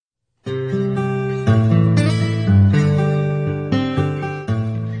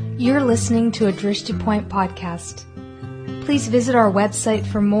listening to a Drishti Point podcast. Please visit our website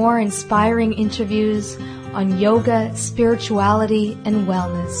for more inspiring interviews on yoga, spirituality, and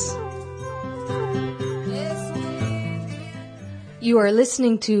wellness. You are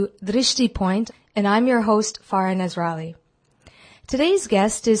listening to Drishti Point, and I'm your host, Farah Nazrali. Today's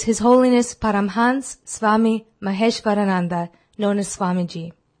guest is His Holiness Paramhans Swami Maheshwarananda, known as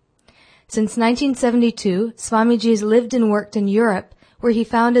Swamiji. Since 1972, Swamiji has lived and worked in Europe, where he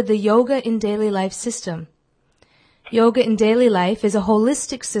founded the Yoga in Daily Life system. Yoga in Daily Life is a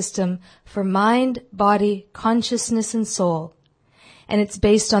holistic system for mind, body, consciousness, and soul. And it's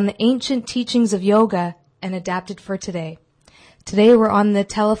based on the ancient teachings of yoga and adapted for today. Today we're on the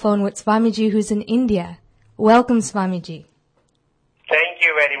telephone with Swamiji, who's in India. Welcome, Swamiji. Thank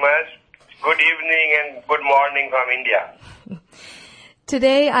you very much. Good evening and good morning from India.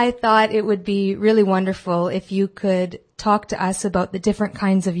 Today I thought it would be really wonderful if you could talk to us about the different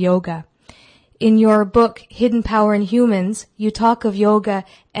kinds of yoga. In your book, Hidden Power in Humans, you talk of yoga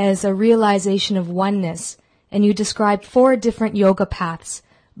as a realization of oneness, and you describe 4 different yoga paths: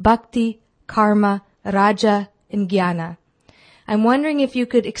 Bhakti, Karma, Raja, and Jnana. I'm wondering if you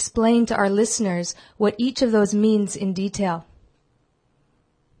could explain to our listeners what each of those means in detail.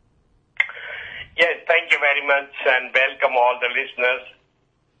 Yes, thank you very much and welcome all the listeners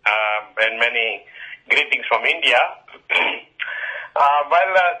and many greetings from India.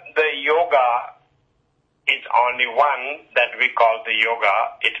 The yoga is only one that we call the yoga.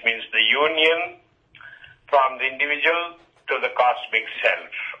 It means the union from the individual to the cosmic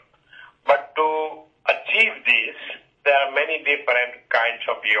self. But to achieve this, there are many different kinds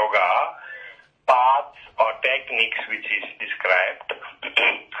of yoga, paths or techniques which is described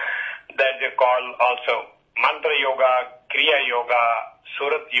that they call also mantra yoga, kriya yoga,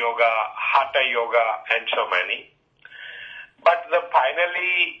 surat yoga, hatha yoga, and so many. But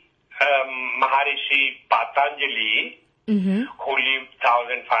finally, Maharishi Patanjali, who lived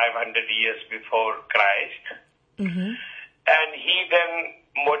 1,500 years before Christ, and he then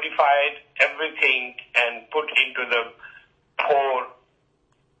modified everything and put into the 4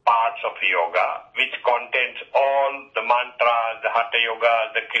 parts of yoga, which contains all the mantras, the hatha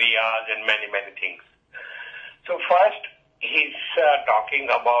yoga, the kriyas, and many, many things. So first, he's talking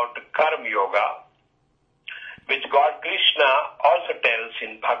about karma yoga, which God Krishna also tells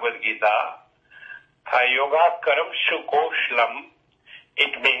in Bhagavad Gita, yoga karam shukoshlam.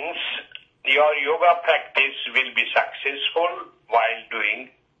 It means your yoga practice will be successful while doing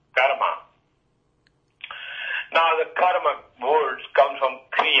karma. Now the karma words come from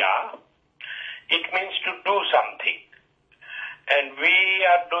kriya. It means to do something. And we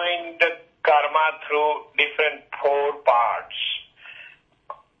are doing the karma through different 4 parts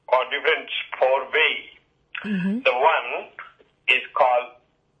or different 4 ways. The one is called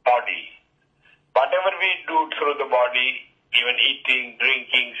body. Whatever we do through the body, even eating,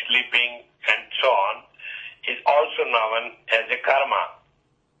 drinking, sleeping, and so on, is also known as a karma.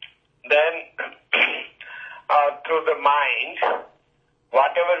 Then, through the mind,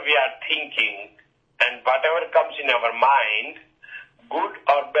 whatever we are thinking and whatever comes in our mind, good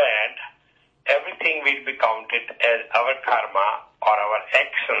or bad, everything will be counted as our karma or our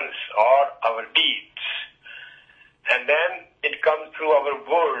actions or our deeds. And then it comes through our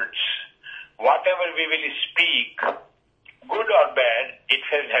words. Whatever we will speak, good or bad, it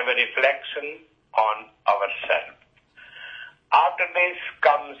will have a reflection on ourselves. After this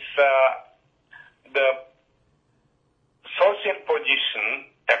comes the social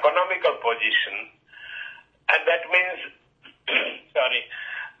position, economical position, and that means,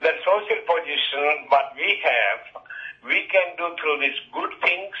 the social position, what we have, we can do through these good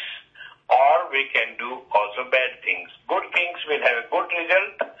things, or we can do also bad things. Good things will have a good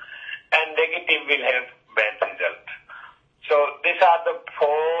result, and negative will have bad result. So these are the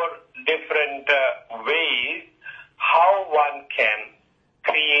 4 different ways how one can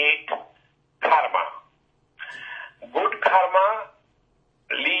create karma. Good karma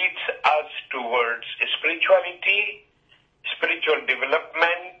leads us towards spirituality, spiritual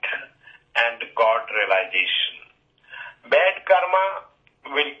development, and God realization. Bad karma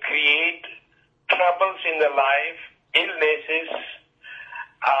will create troubles in the life, illnesses,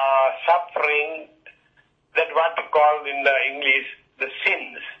 suffering, that what we call in the English the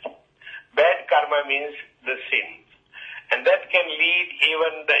sins. Bad karma means the sins. And that can lead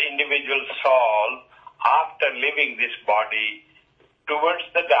even the individual soul after leaving this body towards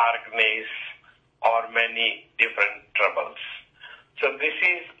the darkness or many different troubles. So this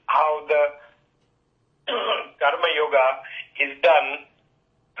is how the karma yoga is done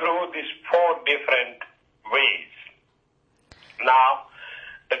through these 4 different ways. Now,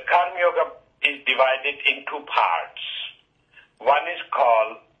 the karma divided in two parts. One is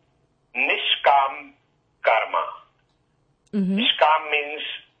called Nishkam Karma. Nishkam means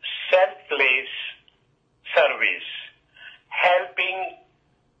selfless service, helping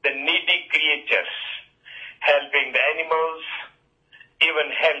the needy creatures, helping the animals, even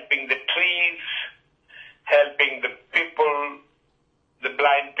helping the trees, helping the people, the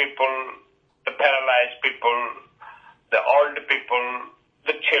blind people, the paralyzed people, the old people,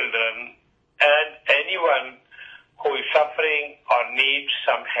 the children, and anyone who is suffering or needs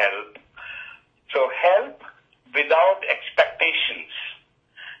some help. So help without expectations,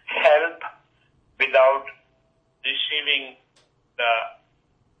 help without receiving the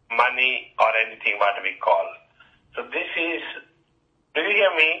money or anything what we call. So this is, do you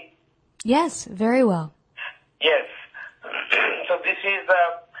hear me? Yes, very well. Yes. So this is the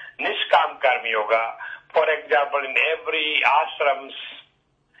Nishkam Karma Yoga. For example, in every ashrams,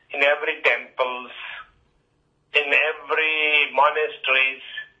 in every temples, in every monasteries,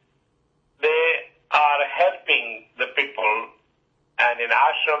 they are helping the people, and in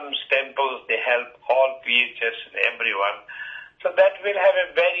ashrams, temples, they help all creatures and everyone. So that will have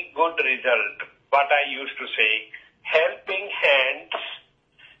a very good result. What I used to say, helping hands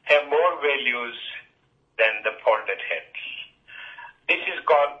have more values than the folded hands. This is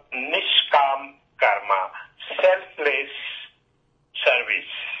called Nishkam Karma, selfless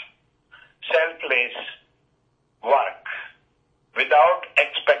service, selfless work, without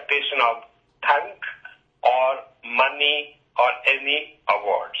expectation of thank or money or any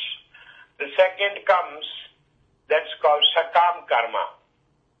awards. The second comes, that's called Shakam Karma.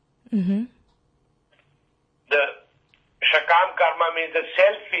 The Shakam Karma means the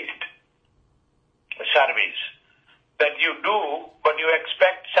selfish service that you do, but you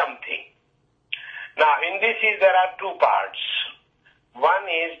expect something. Now, in this there are two parts. One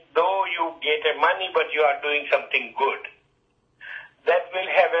is, though you get a money, but you are doing something good, that will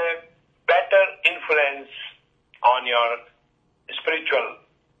have a better influence on your spiritual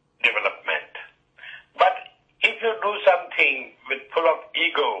development. But if you do something with full of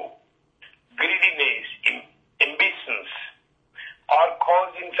ego, greediness, ambitions, or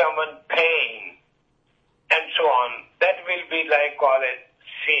causing someone pain, and so on, that will be like called a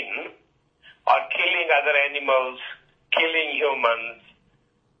sin, or killing other animals, killing humans,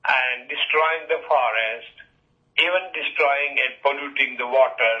 and destroying the forest, even destroying and polluting the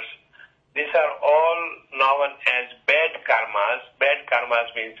waters. These are all known as bad karmas. Bad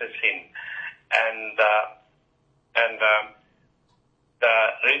karmas means a sin. And the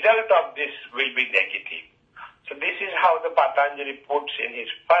result of this will be negative. So this is how the Patanjali puts in his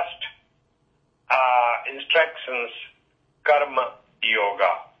first instructions, Karma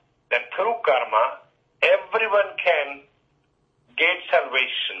Yoga. That through karma, everyone can get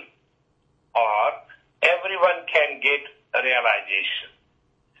salvation, or everyone can get realization.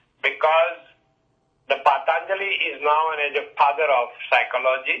 Because the Patanjali is known as a father of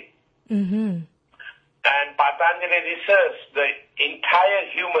psychology, and Patanjali researched the entire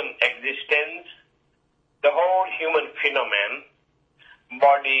human existence, the whole human phenomenon,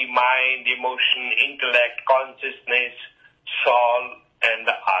 body, mind, emotion, intellect, consciousness, soul, and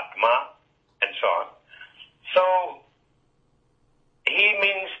the Atma, and so on. So, he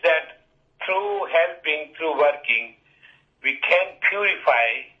means that through helping, through working, we can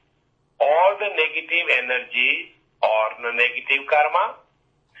purify all the negative energy or the negative karma,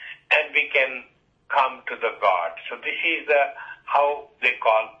 and we can come to the God. So this is how they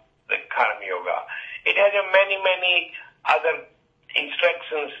call the Karma Yoga. It has many other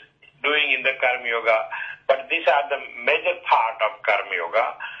instructions doing in the Karma Yoga, but these are the major part of Karma Yoga.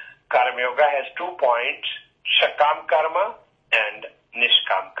 Karma Yoga has 2 points, Shakam Karma and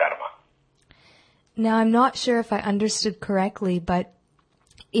Nishkam Karma. Now, I'm not sure if I understood correctly, but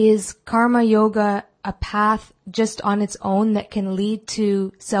is Karma Yoga a path just on its own that can lead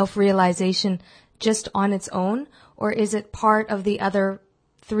to self-realization just on its own? Or is it part of the other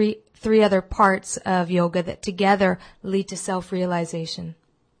three other parts of yoga that together lead to self-realization?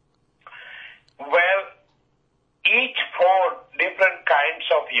 Well, each 4 different kinds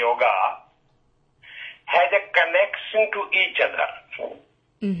of yoga has a connection to each other.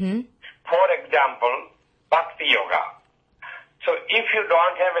 For example, Bhakti Yoga. So if you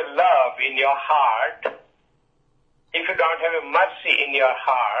don't have a love in your heart, if you don't have a mercy in your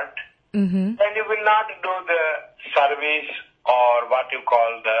heart, then you will not do the service or what you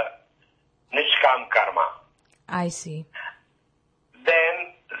call the Nishkam Karma. I see. Then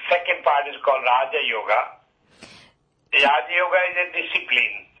the second part is called Raja Yoga. Raja Yoga is a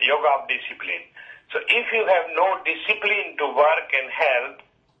discipline, yoga of discipline. So if you have no discipline to work and help,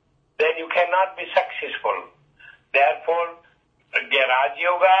 then you cannot be successful. Therefore, Raj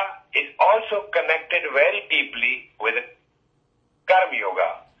Yoga is also connected very deeply with Karma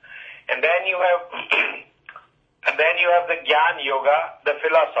Yoga. And then you have the Jnana Yoga, the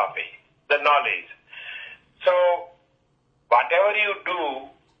philosophy, the knowledge. So, whatever you do,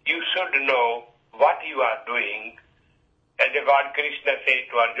 you should know what you are doing. As the God Krishna said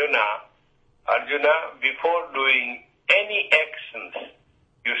to Arjuna, before doing any actions,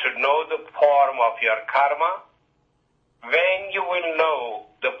 you should know the form of your karma. When you will know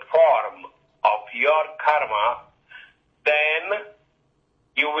the form of your karma, then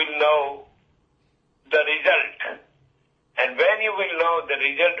you will know the result. And when you will know the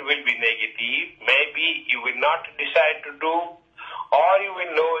result will be negative, maybe you will not decide to do, or you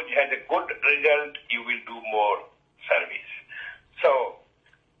will know it has a good result, you will do more service. So,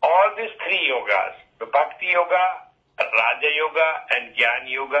 all these three yogas, the Bhakti Yoga, Raja Yoga and Jnana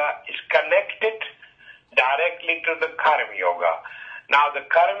Yoga is connected directly to the Karma Yoga. Now the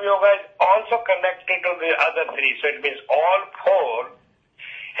Karma Yoga is also connected to the other three, so it means all four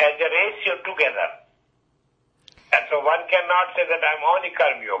has a ratio together. And so one cannot say that I'm only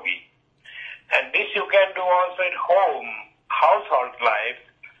Karma Yogi. And this you can do also at home, household life,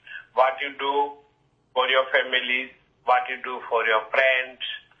 what you do for your families, what you do for your friends.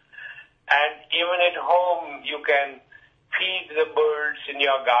 And even at home you can feed the birds in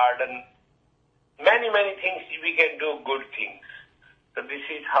your garden. Many, many things we can do, good things. So this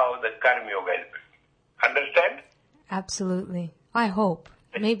is how the Karma Yoga is built. Understand? Absolutely. I hope.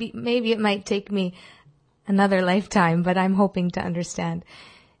 Maybe it might take me another lifetime, but I'm hoping to understand.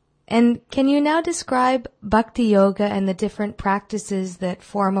 And can you now describe Bhakti Yoga and the different practices that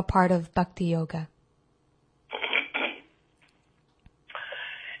form a part of Bhakti Yoga?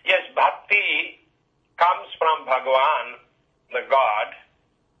 Yes, Bhakti comes from Bhagavan, the God,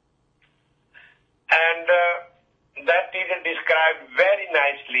 and that is described very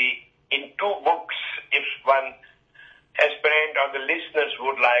nicely in two books. If one aspirant or the listeners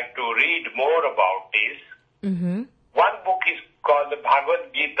would like to read more about this, one book is called the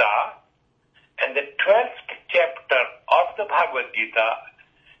Bhagavad Gita, and the 12th chapter of the Bhagavad Gita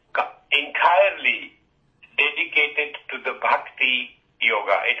entirely dedicated to the Bhakti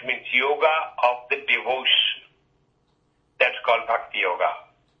Yoga. It means yoga of the devotion. That's called Bhakti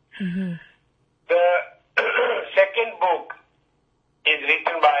Yoga. The second book is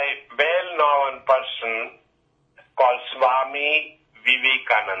written by a well-known person called Swami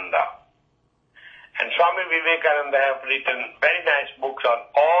Vivekananda. And Swami Vivekananda have written very nice books on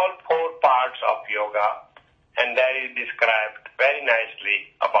all four parts of yoga, and that is described very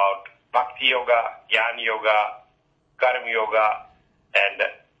nicely about Bhakti Yoga, Jnana Yoga, Karma Yoga, and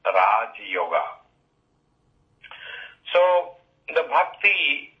Raj Yoga. So, the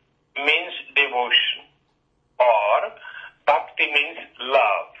Bhakti means devotion, or Bhakti means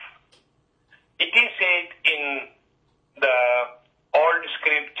love. It is said in the old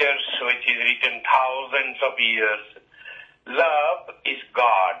scriptures, which is written thousands of years, love is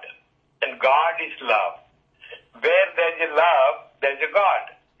God, and God is love. Where there is a love, there is a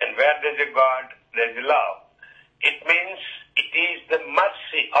God, and where there is a God, there is a love. It means it is the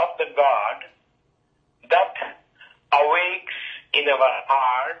mercy of the God that awakes in our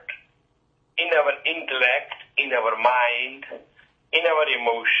heart, in our intellect, in our mind, in our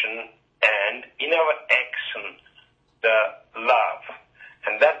emotion, and in our action, the love.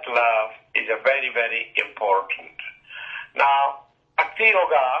 And that love is a very, very important. Now, Bhakti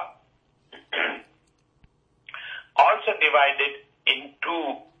Yoga also divided in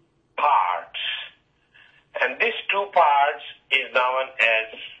two parts. And these two parts is known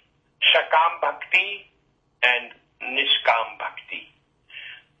as Shakam Bhakti and Nishkam Bhakti.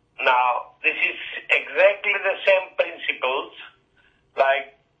 Now, this is exactly the same principles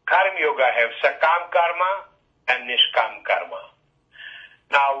like Karma Yoga have Sakam Karma and Nishkam Karma.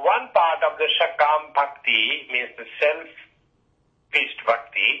 Now, one part of the Shakam Bhakti means the self-paced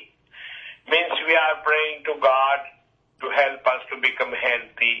Bhakti, means we are praying to God to help us to become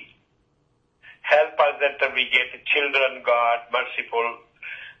healthy, help us that we get children, God, merciful,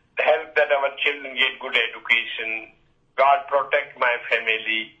 help that our children get good education, God protect my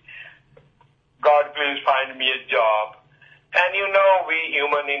family, God please find me a job. And you know, we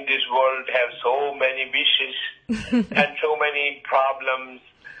human in this world have so many wishes and so many problems,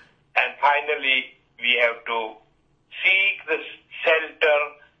 and finally we have to seek the shelter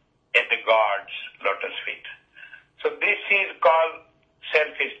at the God's lotus feet. So this is called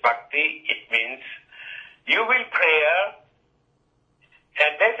selfish bhakti. It means you will pray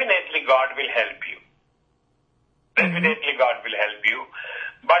and definitely God will help you. Definitely God will help you.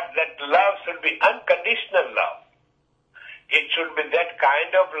 But that love should be unconditional love. It should be that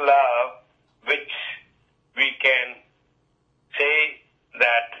kind of love which we can say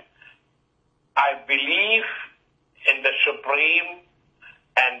that I believe in the Supreme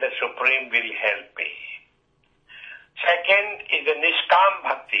and the Supreme will help me. Second is the Nishkam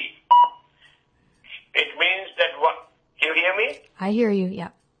Bhakti. It means that what, you hear me? I hear you, yeah.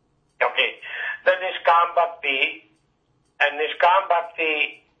 Okay. The Nishkam Bhakti, and Nishkam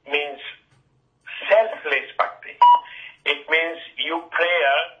Bhakti means selfless Bhakti. It means you pray,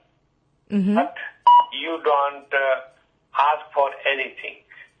 but you don't ask for anything.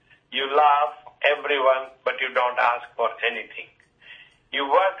 You love everyone, but you don't ask for anything. You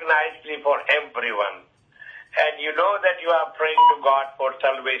work nicely for everyone. And you know that you are praying to God for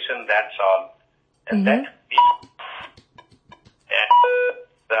salvation, that's all. And that is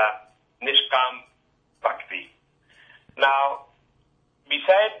the Nishkam Bhakti. Now,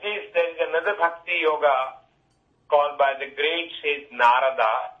 besides this, there is another Bhakti Yoga called by the great sage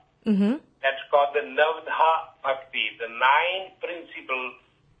Narada. That's called the Navdha Bhakti, the 9 principles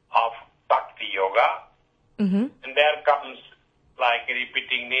of Bhakti Yoga. And there comes like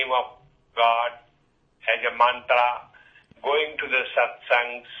repeating name of God as a mantra, going to the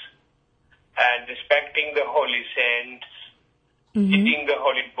satsangs, and respecting the holy saints, reading the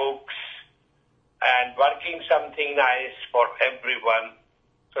holy books, and working something nice for everyone.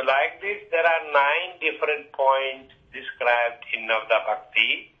 So like this, there are 9 different points described in Navdha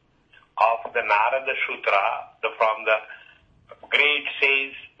Bhakti of the Narada Sutra, from the great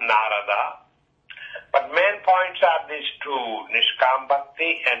sage Narada. But main points are these 2, Nishkam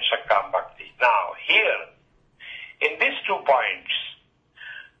Bhakti and Sakam Bhakti. Now, here, in these 2 points,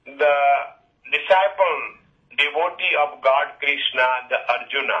 the disciple, devotee of God Krishna, the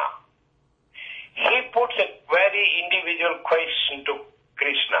Arjuna, he puts a very individual question to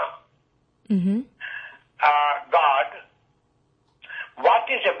Krishna. God, what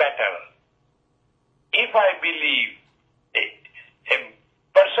is a better? If I believe,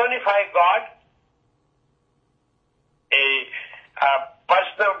 personify God, a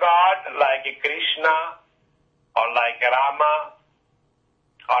personal God like a Krishna, or like a Rama,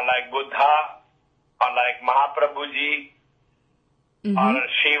 or like Buddha, or like Mahaprabhuji, or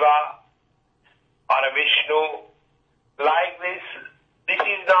Shiva, or a Vishnu, like this. This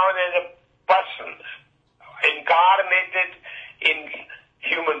is known as a person incarnated in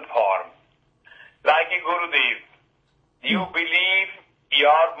human form, like a Gurudev. You believe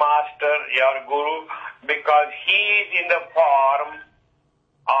your master, your Guru, because he is in the form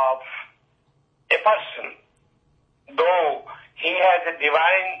of a person. Though he has a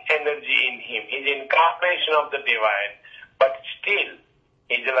divine energy in him, he is incarnation of the divine, but still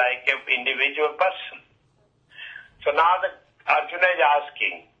he is like an individual person. So now the Arjuna is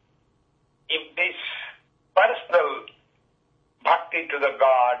asking, if this personal bhakti to the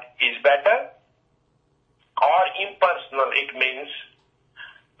God is better, or impersonal, it means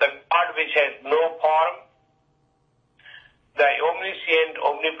the God which has no form, the omniscient,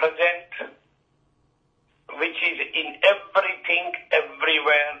 omnipresent, which is in everything,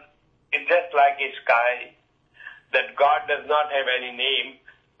 everywhere. It's just like a sky, that God does not have any name.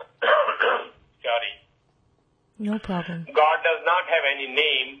 Sorry. No problem. God does not have any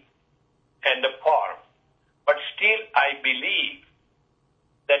name and the form. But still I believe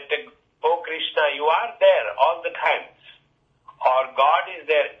that, oh Krishna, you are there all the times. Or God is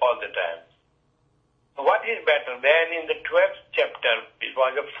there all the time. What is better? Then in the 12th chapter, it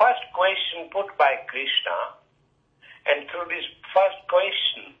was the first question put by Krishna. And through this first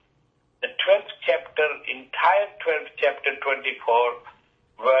question, the 12th chapter, entire 12th chapter,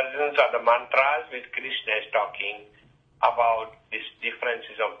 24 versions of the mantras which Krishna is talking about these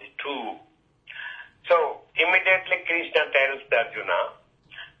differences of the 2. So, immediately Krishna tells Arjuna,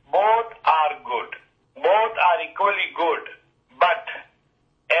 both are good. Both are equally good. But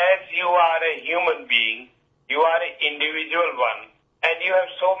as you are a human being, you are an individual one, and you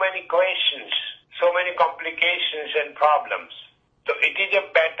have so many questions, so many complications and problems. So it is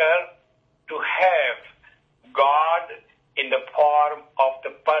better to have God in the form of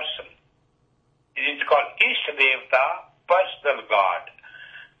the person. It is called Ishtadevta, personal God,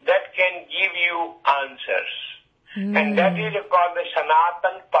 that can give you answers. And that is called the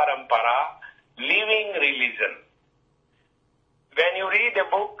Sanatan Parampara, living religion. When you read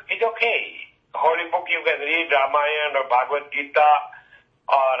a book, it's okay. Holy book you can read, Ramayana or Bhagavad Gita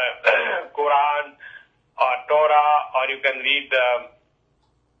or Quran or Torah, or you can read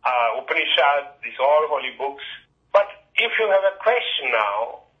Upanishad, these all holy books. But if you have a question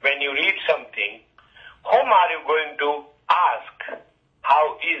now, when you read something, whom are you going to ask?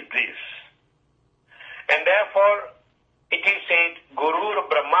 How is this? And therefore, it is said, Gurur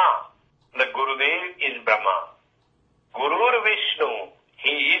Brahma, the Gurudev is Brahma. Gurur Vishnu,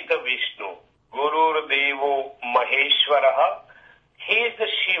 he is the Vishnu. Gurur Devo Maheshwaraha, he is the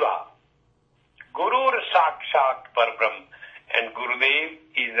Shiva. Gurur Sakshat Parbrahm, and Gurudev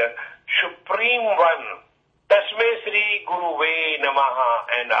is the Supreme One. Tasmai Sri Guruve Namaha,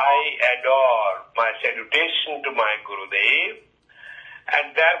 and I adore my salutation to my Gurudev.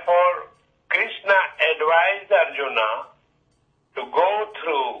 And therefore, Krishna advised Arjuna to go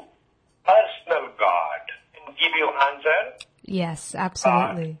through personal God. Give you answer? Yes,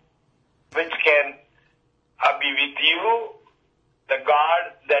 absolutely. Which can be with you, the God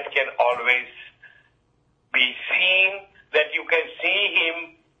that can always be seen, that you can see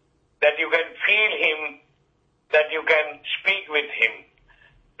Him, that you can feel Him, that you can speak with Him.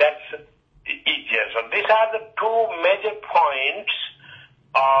 That's easier. So these are the two major points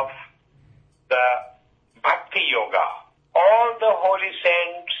of the Bhakti Yoga. All the holy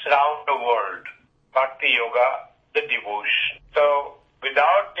saints around the world, Bhakti Yoga, the devotion. So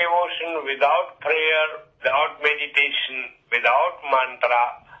without devotion, without prayer, without meditation, without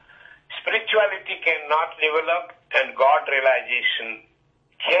mantra, spirituality cannot develop and God realization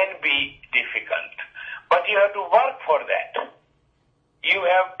can be difficult. But you have to work for that. You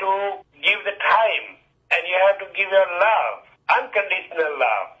have to give the time and you have to give your love, unconditional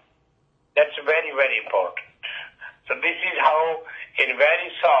love. That's very, very important. So this is how, in very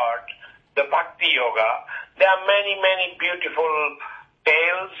short, the Bhakti Yoga, there are many, many beautiful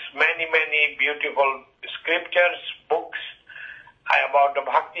tales, many, many beautiful scriptures, books about the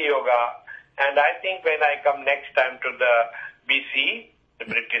Bhakti Yoga. And I think when I come next time to the BC, the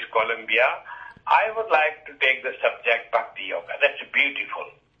British Columbia, I would like to take the subject Bhakti Yoga. That's beautiful.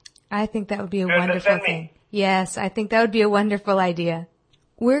 I think that would be a wonderful thing. Yes, I think that would be a wonderful idea.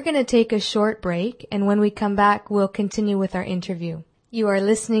 We're going to take a short break, and when we come back, we'll continue with our interview. You are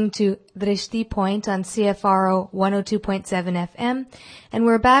listening to Drishti Point on CFRO 102.7 FM, and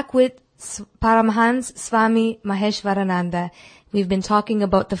we're back with Paramhans Swami Maheshwarananda. We've been talking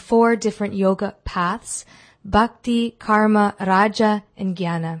about the 4 different yoga paths, Bhakti, Karma, Raja, and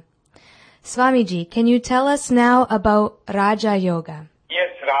Jnana. Swamiji, can you tell us now about Raja Yoga? Yes,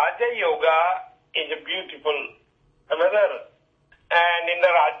 Raja Yoga is a beautiful another. And in the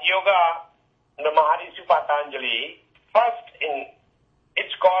Raja Yoga, the Maharishi Patanjali,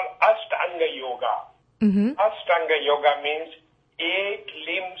 it's called Ashtanga Yoga. Mm-hmm. Ashtanga Yoga means 8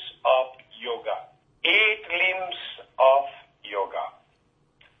 limbs of yoga. 8 limbs of yoga.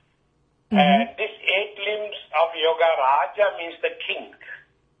 Mm-hmm. And this 8 limbs of yoga, Raja means the king.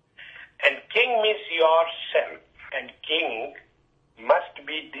 And king means yourself. And king must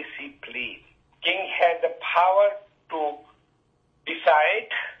be disciplined. King has the power to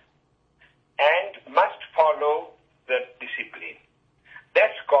decide and must follow the discipline.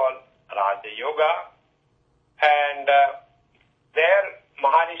 That's called Raja Yoga. And there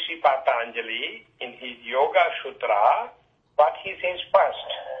Maharishi Patanjali in his Yoga Sutra, what he says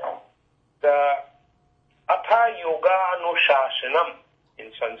first, the Atha Yoga Anushasanam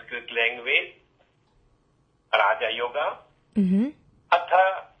in Sanskrit language, Raja Yoga, mm-hmm.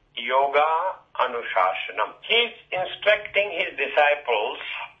 Atha Yoga Anushasanam. He is instructing his disciples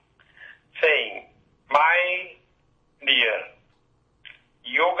saying, my dear,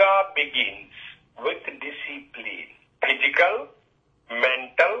 yoga begins with discipline. Physical,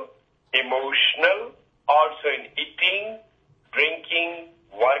 mental, emotional, also in eating, drinking,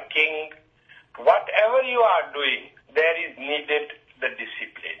 working. Whatever you are doing, there is needed the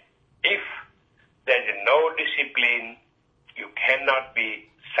discipline. If there is no discipline, you cannot be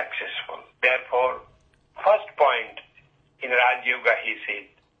successful. Therefore, first point in Raja Yoga, he said,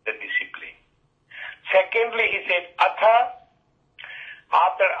 the discipline. Secondly, he said, after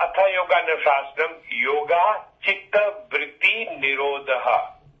Atha Yoga Anushasanam, Yoga Chitta Vritti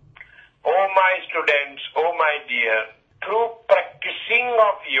Nirodha. Oh my students, oh my dear, through practicing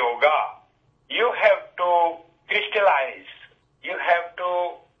of yoga, you have to crystallize, you have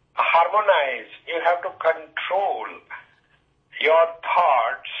to harmonize, you have to control your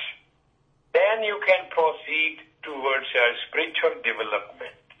thoughts, then you can proceed towards your spiritual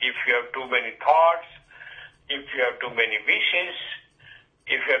development. If you have too many thoughts, if you have too many wishes,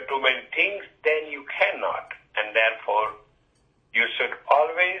 if you have too many things, then you cannot. And therefore, you should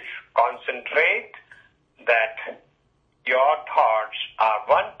always concentrate that your thoughts are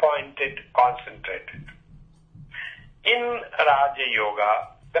one-pointed, concentrated. In Raja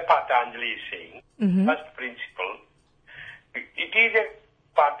Yoga, the Patanjali is saying, mm-hmm. first principle, it is a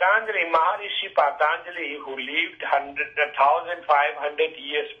Patanjali, Maharishi Patanjali, who lived 1,500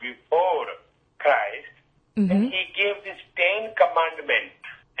 years before Christ, and he gave this 10 commandment.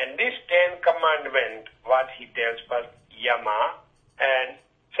 And this 10 commandment, what he tells first, yama, and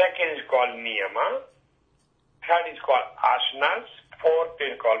second is called niyama, third is called asanas, fourth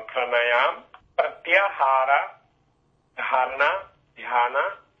is called pranayam, pratyahara, dharana, dhyana,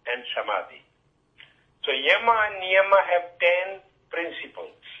 and samadhi. So yama and niyama have 10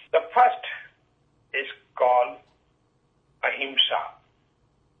 principles. The first is called ahimsa,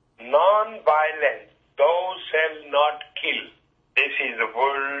 non-violence. Thou shalt not kill. This is the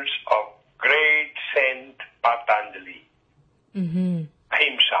words of great Saint Patanjali.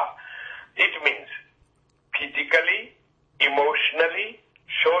 Ahimsa. It means physically, emotionally,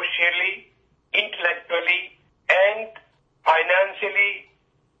 socially, intellectually, and financially,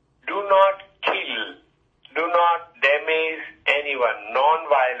 do not kill, do not damage anyone.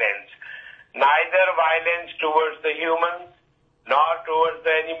 Non-violence. Neither violence towards the humans, nor towards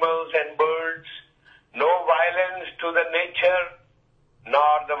the animals and birds. No violence to the nature,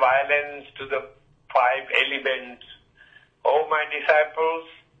 nor the violence to the 5 elements. O my disciples,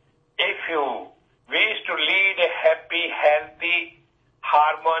 if you wish to lead a happy, healthy,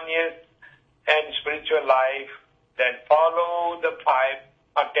 harmonious, and spiritual life, then follow the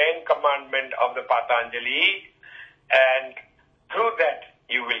 10 commandments of the Patanjali, and through that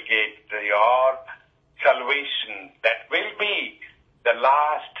you will get your salvation. That will be the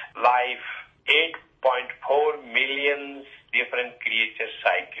last life, 8.4 million different creatures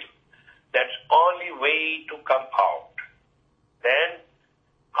cycle. That's only way to come out. Then,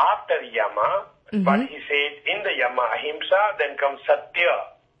 after yama, what he said in the yama, ahimsa, then comes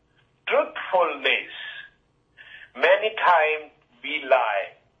satya, truthfulness. Many times we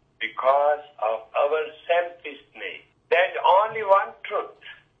lie because of our selfishness. There's only one truth,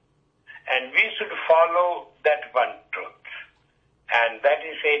 and we should follow that one truth. And that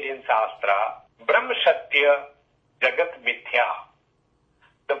is said in Shastra, Brahma Satya Jagat Mithya.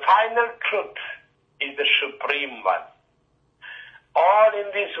 The final truth is the supreme one. All in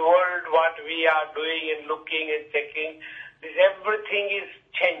this world, what we are doing and looking and checking, everything is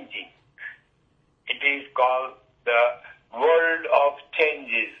changing. It is called the world of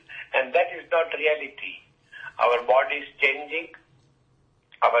changes, and that is not reality. Our body is changing,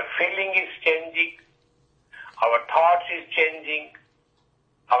 our feeling is changing, our thoughts is changing,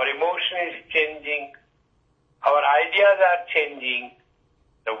 our emotion is changing, our ideas are changing,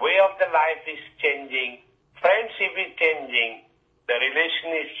 the way of the life is changing, friendship is changing, the relation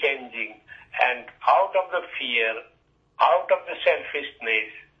is changing, and out of the fear, out of the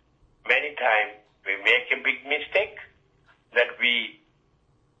selfishness, many times we make a big mistake that we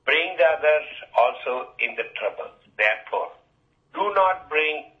bring the others also in the trouble. Therefore, do not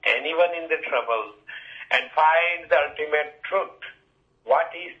bring anyone in the trouble and find the ultimate truth. What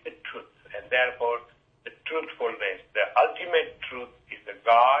is the truth? And therefore, the truthfulness, the ultimate truth is the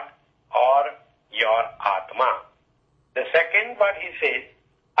God or your Atma. The second, what he says,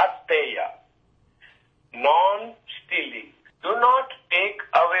 asteya, non-stealing. Do not take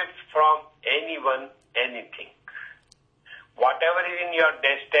away from anyone anything. Whatever is in your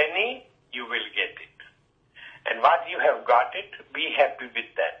destiny, you will get it. And what you have got it, be happy with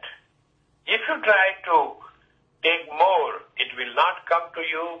that. If you try to take more, it will not come to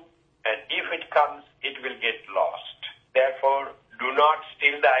you, and if it comes, it will get lost. Therefore, do not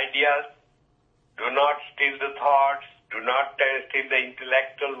steal the ideas, do not steal the thoughts, do not steal the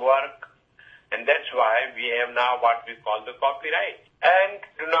intellectual work, and that's why we have now what we call the copyright. And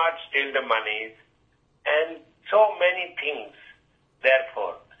do not steal the monies, and so many things.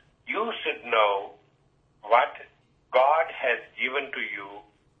 Therefore, you should know what God has given to you,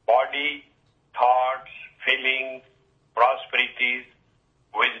 body, thoughts, feelings, prosperities,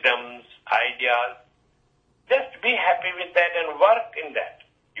 wisdoms, ideas. Just be happy with that and work in that.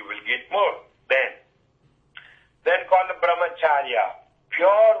 You will get more. Then called brahmacharya,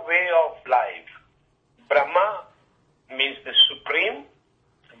 pure way of life. Brahma means the supreme.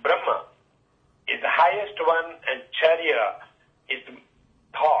 Brahma is the highest one, and charya is the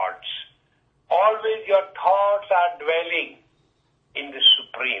thoughts. Always your thoughts are dwelling in the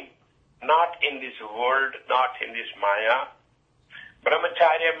supreme, not in this world, not in this maya.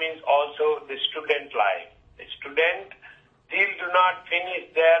 Brahmacharya means also the student life. The student still do not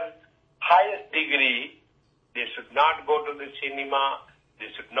finish their highest degree. They should not go to the cinema.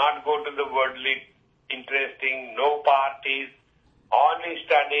 They should not go to the worldly interesting, no parties, only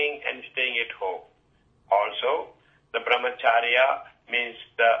studying and staying at home. Also, the brahmacharya means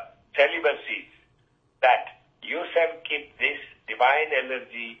the celibacy, that you shall keep this divine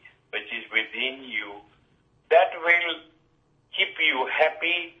energy which is within you, that will keep you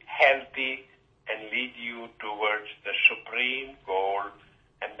happy, healthy, and lead you towards the supreme goal.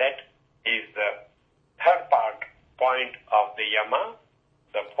 And that is the third point of the yama.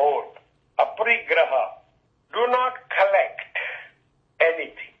 The fourth, aparigraha. Do not collect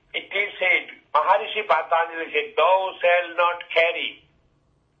anything. It is said, Maharishi Patanjali said, thou shalt not carry.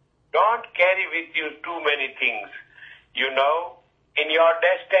 Don't carry with you too many things. You know, in your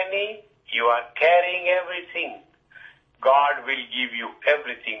destiny, you are carrying everything. God will give you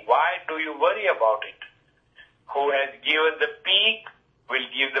everything. Why do you worry about it? Who has given the peak will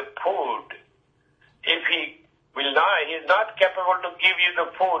give the food. If he is not capable to give you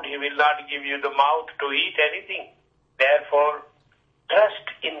the food, he will not give you the mouth to eat anything. Therefore, trust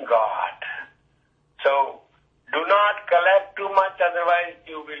in God. So, do not collect too much, otherwise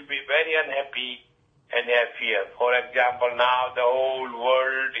you will be very unhappy and have fear. For example, now the whole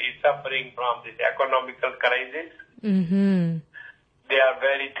world is suffering from this economical crisis. Mm-hmm. They are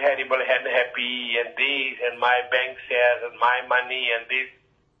very terrible, unhappy, and this, and my bank shares, and my money, and this.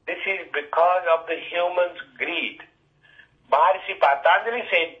 This is because of the human's greed. Maharishi Patanjali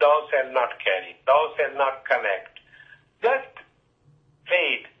said, thou shalt not carry, thou shalt not collect. Just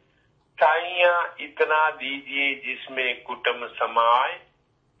say it. साइया इतना दीजिए जिसमें कुटुंब समाए,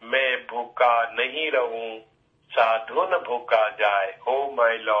 मैं भूखा नहीं रहूं, साधु न भूखा जाए. Oh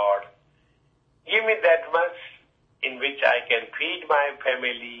my Lord, give me that much in which I can feed my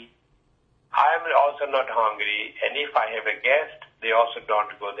family. I am also not hungry, and if I have a guest, they also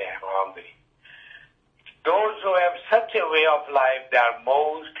don't go there hungry. Those who have such a way of life, they are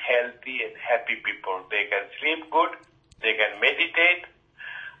most healthy and happy people. They can sleep good, they can meditate.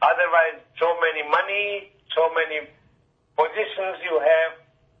 Otherwise, so many money, so many positions you have,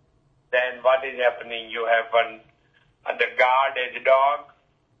 then what is happening? You have the guard as a dog,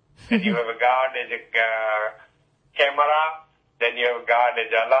 then you have a guard as a camera, then you have a guard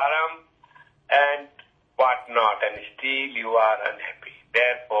as alarm, and whatnot, and still you are unhappy.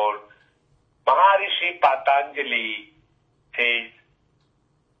 Therefore, Maharishi Patanjali says,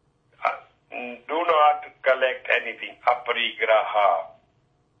 do not collect anything, aparigraha.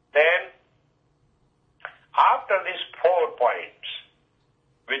 Then, after these 4 points,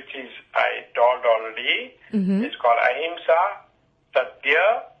 which is, I told already, it's called ahimsa,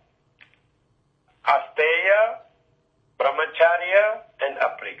 satya, asteya, brahmacharya, and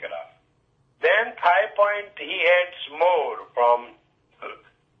aparigraha. Then 5 points he adds more from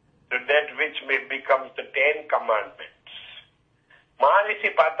that which becomes the 10 commandments.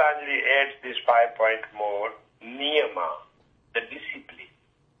 Maharishi Patanjali adds this 5 points more, niyama, the discipline.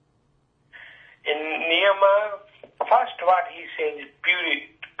 In niyama, first what he says is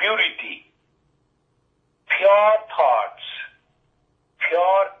purity, pure thoughts,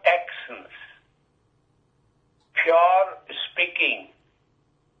 pure actions, pure speaking,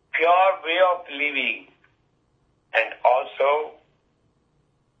 pure way of living, and also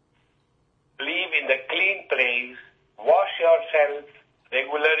live in the clean place, wash yourself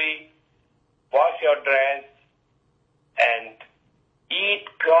regularly, wash your dress, and eat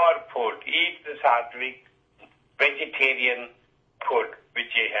pure food, eat the sattvic vegetarian food,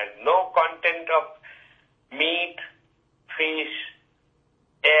 which has no content of meat, fish,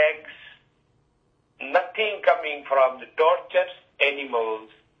 eggs, nothing coming from the tortured animals,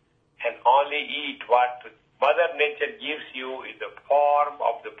 and only eat what Mother Nature gives you in the form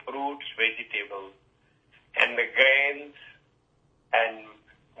of the fruits, vegetables, and the grains, and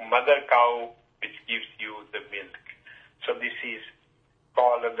mother cow, which gives you the milk. So this is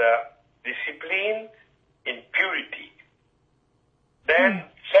called the discipline in purity. Then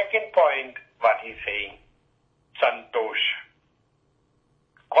second point, what he's saying, santosha,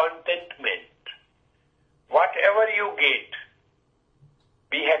 contentment. Whatever you get,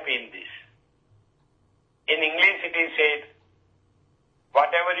 be happy in this. In English it is said,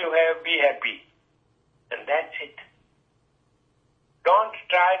 whatever you have, be happy. And that's it. Don't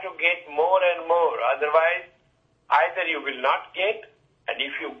try to get more and more. Otherwise, either you will not get, and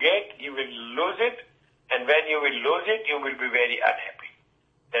if you get, you will lose it. And when you will lose it, you will be very unhappy.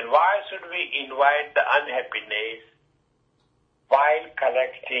 Then why should we invite the unhappiness while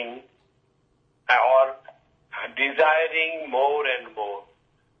collecting or desiring more and more?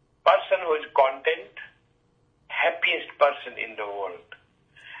 Person who is content, happiest person in the world.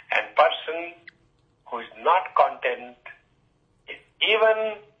 And person who is not content is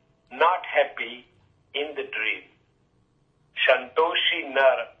even not happy in the dream. Santoshi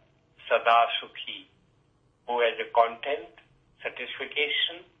nar sada sukhi. Who has a content,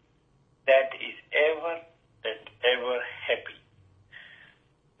 satisfaction, that is ever and ever happy.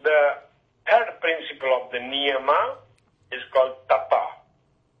 the niyama is called tapa,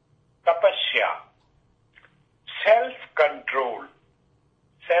 tapasya, self-control,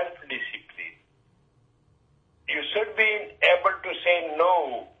 self-discipline. You should be able to say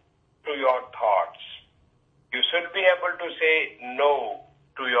no to your thoughts. You should be able to say no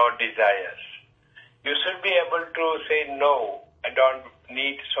to your desires. You should be able to say no, I don't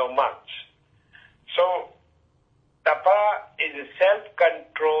need so much. So, tapa is a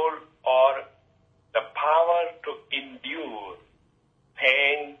self-control or the power to endure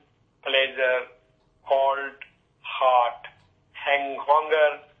pain, pleasure, cold, hot,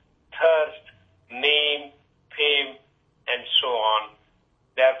 hunger, thirst, name, fame, and so on.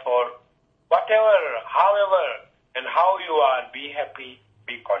 Therefore, whatever, however, and how you are, be happy,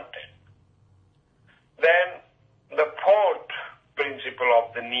 be content. Then the fourth principle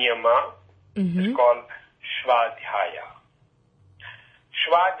of the niyama is called Svadhyaya.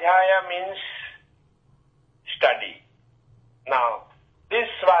 Svadhyaya means study. Now, this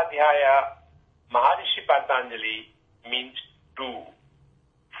Svadhyaya, Maharishi Patanjali means do.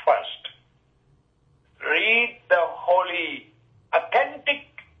 First, read the holy, authentic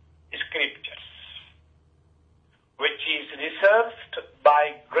scriptures, which is researched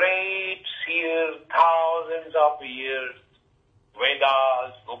by great seers, thousands of years,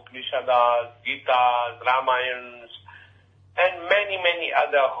 Vedas, Upanishads, Gitas, Ramayans, and many, many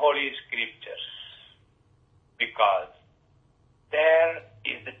other holy scriptures. Because there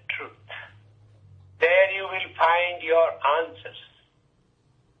is the truth. There you will find your answers.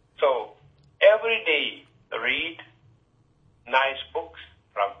 So, every day read nice books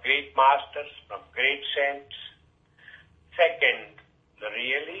from great masters, from great saints. Second,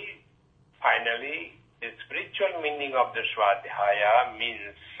 finally, the spiritual meaning of the Svadhyaya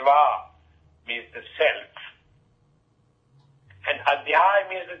means Sva, means the self. And Adhyaya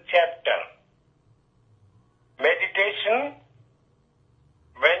means the chapter. Meditation,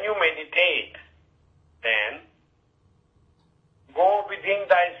 when you meditate, then go within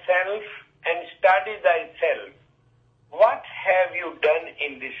thyself and study thyself. What have you done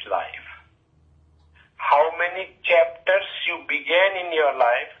in this life? How many chapters you began in your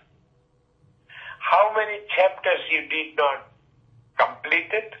life? How many chapters you did not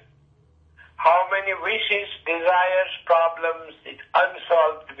complete it? How many wishes, desires, problems is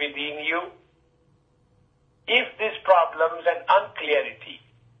unsolved within you? If these problems and unclarity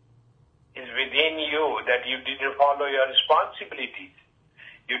is within you, that you didn't follow your responsibilities,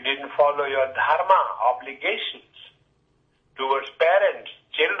 you didn't follow your dharma, obligations towards parents,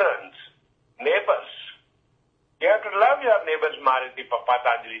 children, neighbors. You have to love your neighbors, Maharishi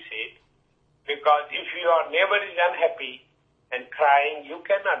Patanjali said, because if your neighbor is unhappy and crying, you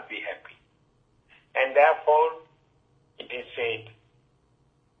cannot be happy. And therefore, it is said,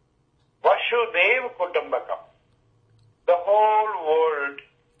 Vasudeva Kutumbakam. The whole world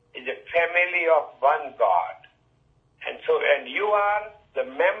is a family of one God. And you are the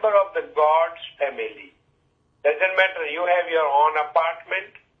member of the God's family. Doesn't matter, you have your own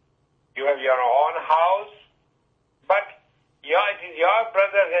apartment, you have your own house, but it is your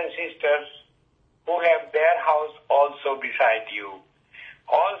brothers and sisters who have their house also beside you.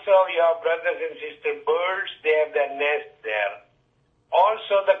 Also, your brothers and sisters, birds, they have their nest there.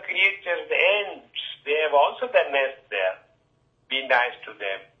 Also, the creatures, the ants, they have also their nest there. Be nice to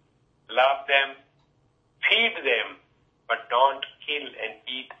them. Love them. Feed them. But don't kill and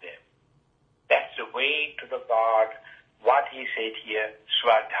eat them. That's the way to the God. What he said here,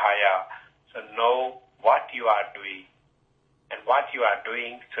 Svadhyaya. So know what you are doing. And what you are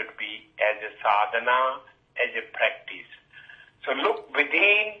doing should be as a sadhana, as a practice. So look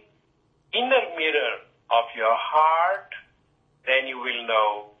within inner mirror of your heart, then you will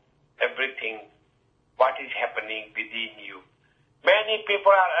know everything, what is happening within you. Many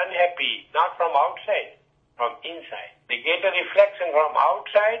people are unhappy, not from outside, from inside. They get a reflection from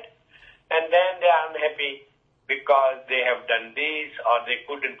outside, and then they are unhappy because they have done this or they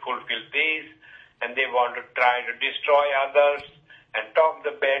couldn't fulfill this, and they want to try to destroy others and talk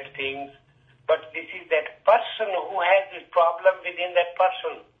the bad things. But this is that person who has this problem within that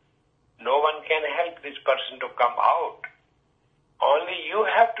person. No one can help this person to come out. Only you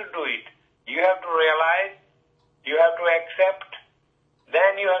have to do it. You have to realize, you have to accept,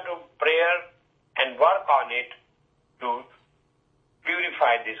 then you have to pray and work on it to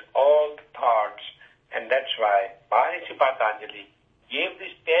purify these all thoughts. And that's why Maharishi Patanjali gave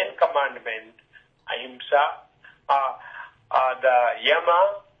these 10 commandments, ahimsa, the yama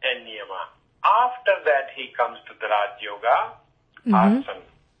and niyama. After that, he comes to the Raj Yoga, asana,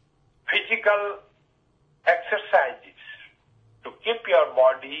 physical exercises to keep your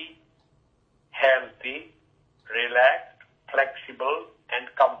body healthy, relaxed, flexible, and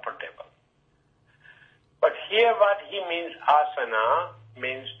comfortable. But here what he means, asana,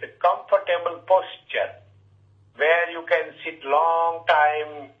 means the comfortable posture, where you can sit long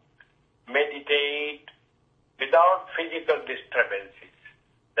time, meditate, without physical disturbances,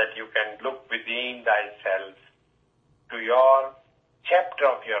 that you can look within thyself to your chapter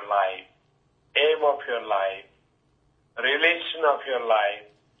of your life, aim of your life, relation of your life,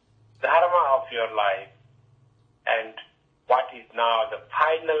 dharma of your life, and what is now the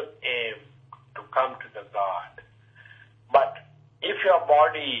final aim to come to the God. But if your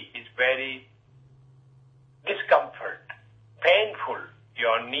body is very discomfort, painful,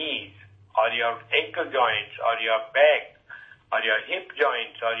 your knees or your ankle joints or your back or your hip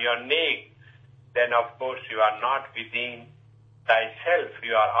joints or your neck, then of course you are not within thyself,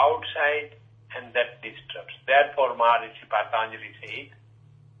 you are outside, and that disturbs. Therefore Maharishi Patanjali said,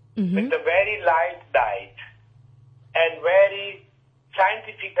 with a very light diet and very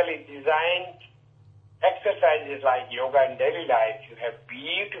scientifically designed exercises like yoga in daily life, you have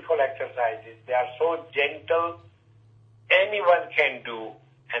beautiful exercises. They are so gentle, anyone can do,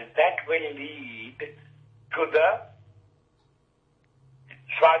 and that will lead to the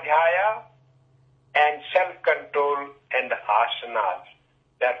svadhyaya and self-control and the asanas.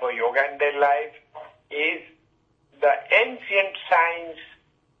 Therefore, yoga in daily life is the ancient science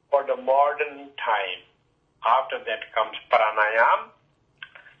for the modern time. After that comes pranayam,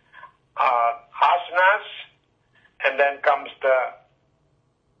 asanas, and then comes the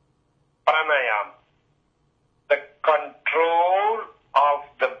pranayam, the control of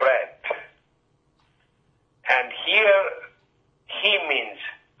the breath. And here he means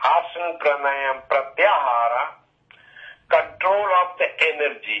asana, pranayam, pratyahara, control of the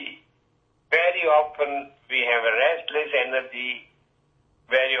energy. Very often we have a restless energy.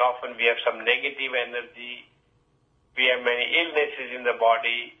 Very often we have some negative energy. We have many illnesses in the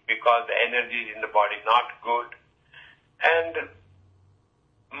body because the energy is in the body not good. And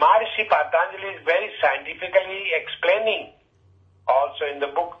Maharishi Patanjali is very scientifically explaining also in the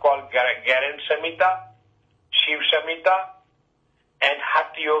book called Garen Samhita, Shiv Samhita, and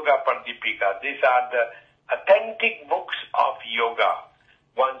Hatha Yoga Pradipika. These are the authentic books of yoga.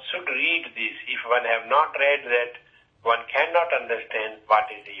 One should read this. If one have not read that, one cannot understand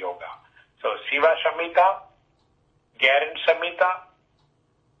what is the yoga. So Shiva Samhita, Garen Samhita,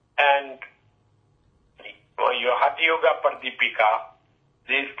 and your Hatha Yoga Pradipika,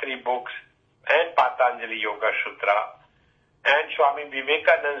 these three books, and Patanjali Yoga Sutra, and Swami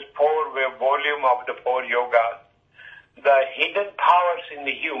Vivekananda's volume of the 4 yogas, the hidden powers in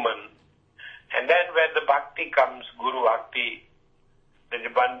the human, and then where the bhakti comes, Guru Bhakti, there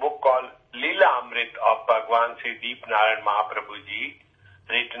is one book called Leela Amrit of Bhagwan Sri Deep Narayan Mahaprabhu Ji,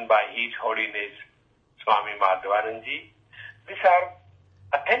 written by His Holiness Swami Madhavanand Ji. These are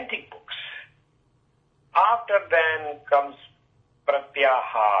authentic books. After then comes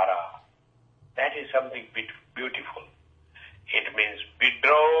Pratyahara. That is something beautiful. It means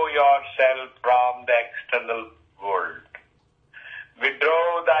withdraw yourself from the external world.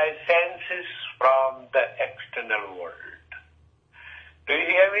 Withdraw thy senses from the external world. Do you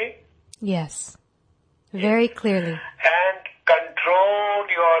hear me? Yes, very clearly. And control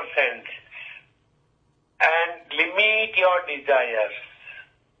your senses and limit your desires.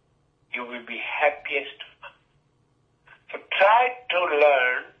 You will be happiest. So try to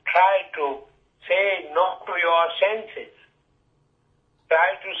learn, try to say no to your senses.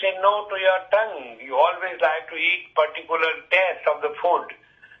 Try to say no to your tongue. You always like to eat particular taste of the food.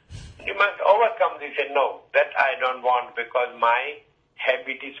 You must overcome this and no, that I don't want because my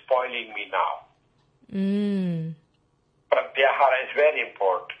habit is spoiling me now. Pratyahara is very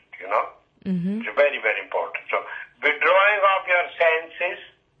important, you know. It's very, very important. So withdrawing of your senses,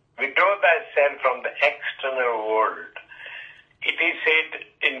 withdraw thyself from the external world. It is said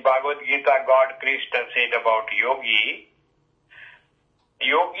in Bhagavad Gita, God Krishna said about yogi,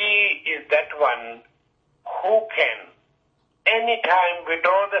 yogi is that one who can anytime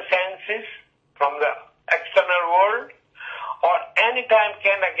withdraw the senses from the external world or anytime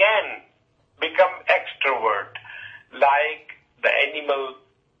can again become extrovert, like the animal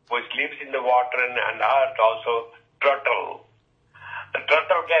which lives in the water and earth, also turtle. The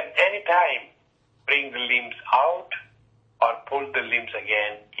turtle can anytime bring the limbs out or pull the limbs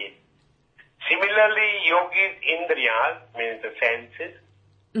again in. Similarly, yogi's indriyas, means the senses,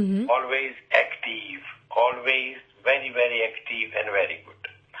 always active, always very, very active and very good.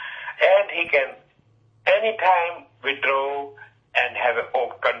 And he can anytime withdraw and have a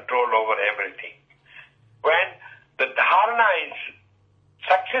control over everything. When the dharana is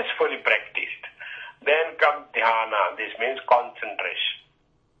successfully practiced, Then comes dhyana. This means concentration.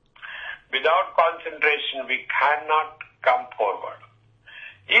 Without concentration, we cannot come forward.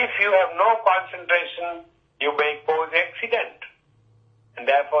 If you have no concentration, you may cause accident. And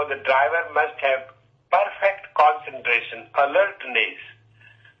therefore, the driver must have perfect concentration, alertness.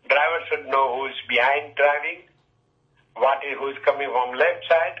 Driver should know who is behind driving, who is coming from left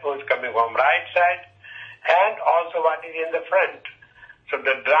side, who is coming from right side, and also what is in the front. So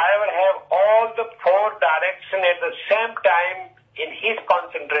the driver have all the four directions at the same time in his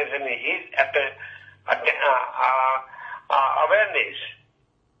concentration, in his awareness.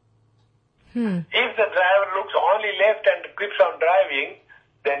 If the driver looks only left and keeps on driving,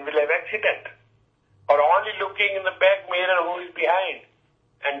 then we'll have accident. Or only looking in the back mirror who is behind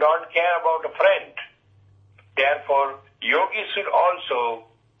and don't care about the front. Therefore, yogis should also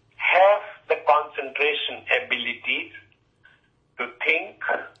have the concentration abilities to think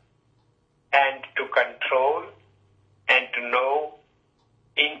and to control and to know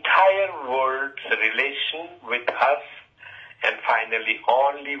entire world's relation with us, and finally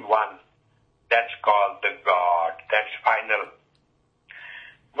only one. That's called the God. That's final.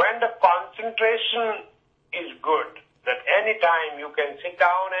 When the concentration is good, that any time you can sit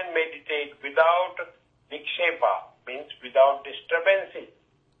down and meditate without vikshepa, means without disturbances,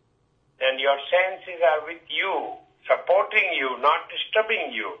 and your senses are with you, supporting you, not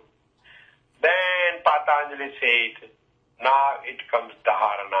disturbing you, then Patanjali said, now it comes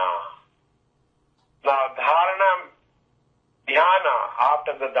dharana. Now dhyana,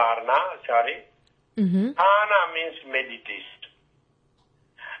 after the dharana, dhyana means meditation.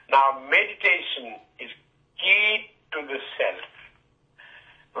 Now meditation is key to the self.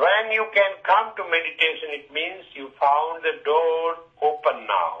 When you can come to meditation, it means you found the door open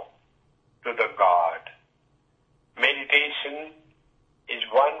now to the God. Meditation is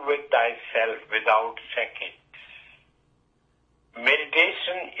one with thyself without seconds.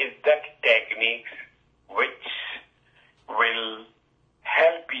 Meditation is that technique which will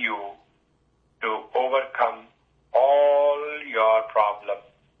help you to overcome all your problems.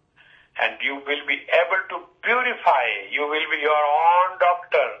 And you will be able to purify. You will be your own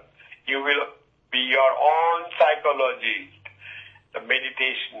doctor. You will be your own psychologist. The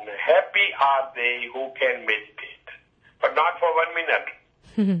meditation, happy are they who can meditate. But not for 1 minute.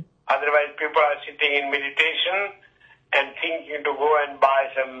 Otherwise, people are sitting in meditation and thinking to go and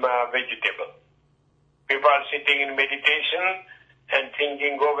buy some vegetable. People are sitting in meditation and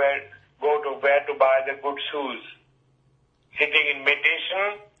thinking go to where to buy the good shoes. Sitting in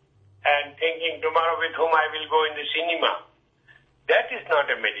meditation and thinking tomorrow with whom I will go in the cinema. That is not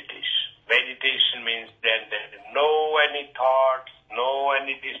a meditation. Meditation means that there is no any thoughts, no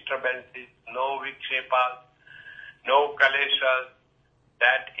any disturbances, no vikshepas, no kaleshas.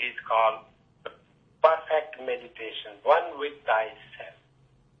 That is called perfect meditation, one with thyself.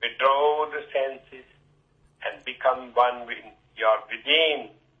 Withdraw the senses and become one with your within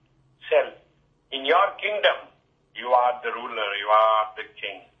self. In your kingdom, you are the ruler, you are the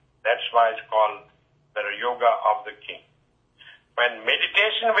king. That's why it's called the yoga of the king. When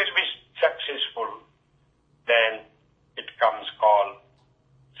meditation will be successful, then it comes called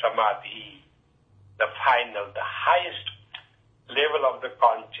samadhi, the final, the highest level of the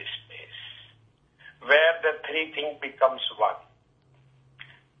consciousness, where the three things becomes one.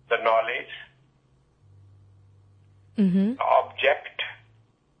 The knowledge, the object,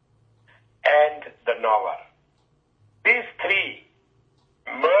 and the knower. These three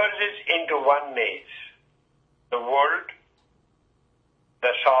merges into oneness. The world,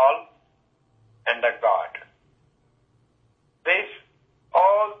 the soul, and the God. This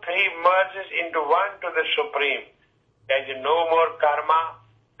all three merges into one to the Supreme. There is no more karma,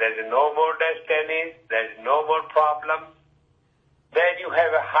 there is no more destinies, there is no more problem. Then you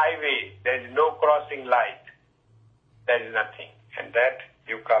have a highway, there is no crossing light. There is nothing. And that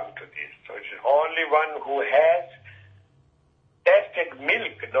you come to this. So it is only one who has tasted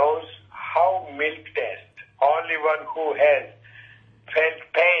milk knows how milk tastes. Only one who has felt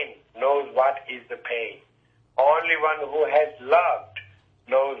pain knows what is the pain. Only one who has loved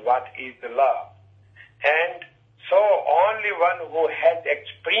knows what is the love. And so only one who has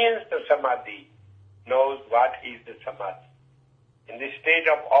experienced the samadhi knows what is the samadhi. In this stage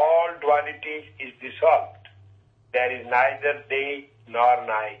of all dualities is dissolved. There is neither day nor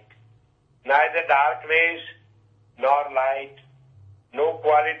night, neither darkness nor light, no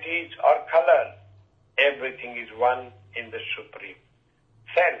qualities or color. Everything is one in the Supreme.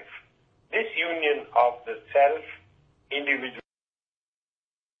 Self. This union of the self, individual.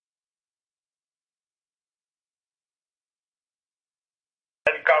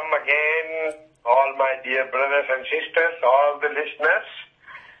 Welcome again all my dear brothers and sisters, all the listeners.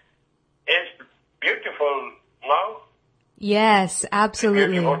 It's beautiful, no? Yes,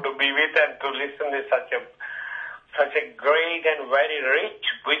 absolutely. It's beautiful to be with and to listen to such a great and very rich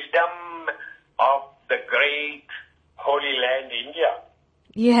wisdom of the great Holy Land, India.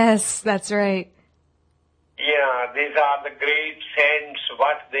 Yes, that's right. Yeah, these are the great saints,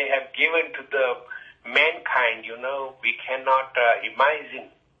 what they have given to the mankind, we cannot imagine.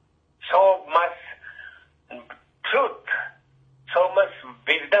 So much truth, so much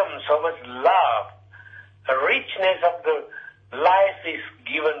wisdom, so much love, the richness of the life is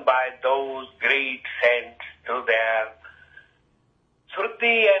given by those great saints through their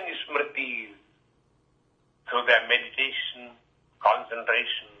Shruti and Smriti, through their meditation,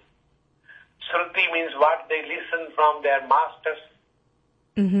 concentration. Shruti means what they listen from their masters.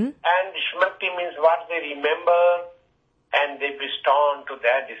 Mm-hmm. And Smriti means what they remember and they bestow on to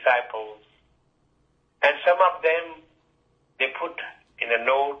their disciples. And some of them they put in the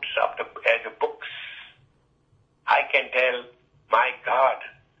notes of as books. I can tell, my God,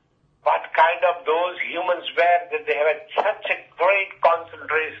 what kind of those humans were that they have such a great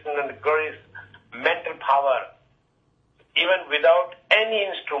concentration and great mental power, even without any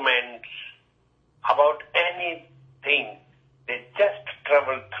instruments, about anything. They just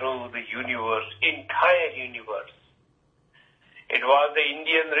traveled through the universe, entire universe. It was the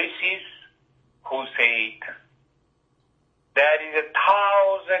Indian rishis who said, there is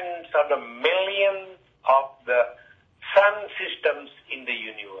thousands or the millions of the sun systems in the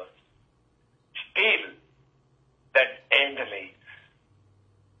universe. Still, that endless.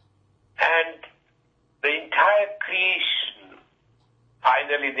 And the entire creation,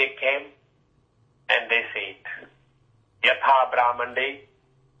 finally they came and they said, Yatha Brahmande,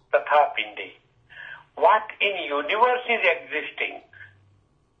 Tatha Pinde. What in universe is existing,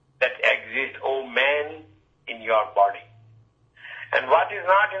 that exists, O man, in your body. And what is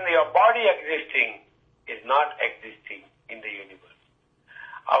not in your body existing is not existing in the universe.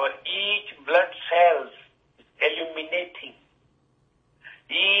 Our each blood cells is illuminating.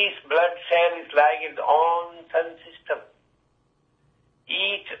 Each blood cell is like its own sun system.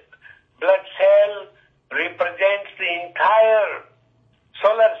 Each blood cell represents the entire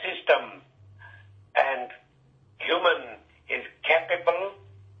solar system, and human is capable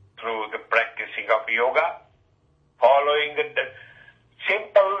through the practicing of yoga, following the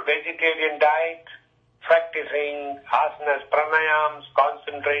simple vegetarian diet, practicing asanas, pranayams,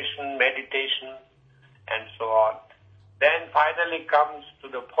 concentration, meditation, and so on. Then finally comes to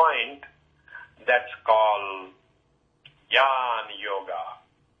the point that's called Jnana Yoga.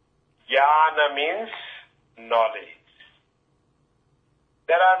 Jnana means knowledge.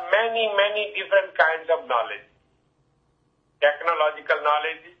 There are many, many different kinds of knowledge. Technological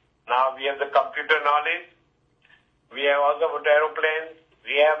knowledge. Now we have the computer knowledge. We have also aeroplanes.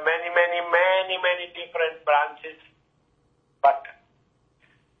 We have many different branches. But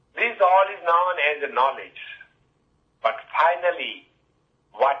this all is known as the knowledge. But finally,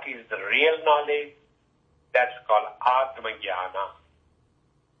 what is the real knowledge? That's called Atma Jnana.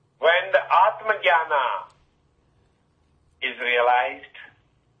 When the Atma Jnana is realized,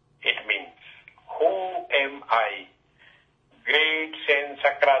 it means, who am I? Great Saint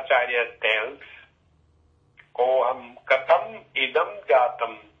Sakracharya tells, Koham katham idam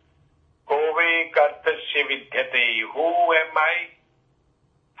jatam, kove kartasya vidyate. Who am I?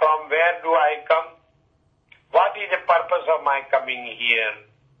 From where do I come? What is the purpose of my coming here?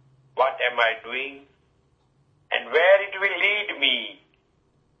 What am I doing? And where it will lead me?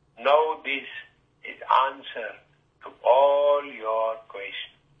 Know this is answer to all your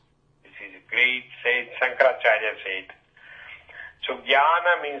questions. This is a great Saint Shankaracharya said. So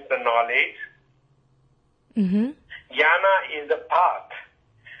Jnana means the knowledge. Mm-hmm. Jnana is the path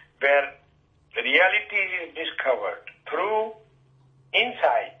where reality is discovered through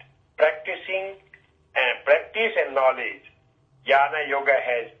insight, practice and knowledge. Jnana Yoga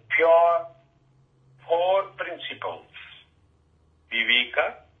has pure 4 principles.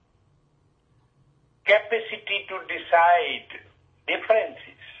 Viveka, capacity to decide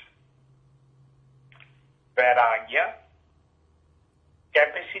differences. Vairagya,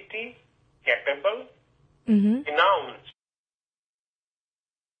 capacity, capable, renounce.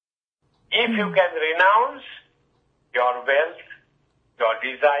 If you can renounce your wealth, your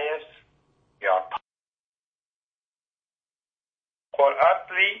desires, your power, for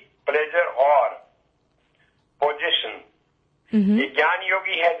earthly pleasure or possession, a Jnana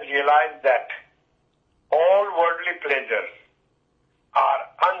Yogi has realized that all worldly pleasures are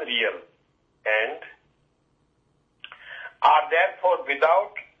unreal and are therefore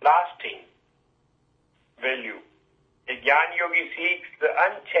without lasting value. A Jnana Yogi seeks the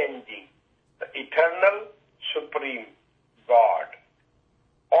unchanging, the eternal, supreme God.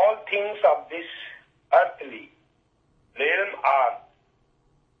 All things of this earthly realm are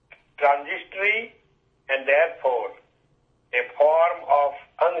transitory and therefore a form of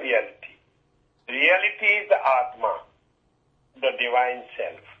unreality. Reality is the Atma, the divine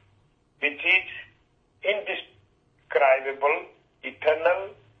self, which is indescribable, eternal,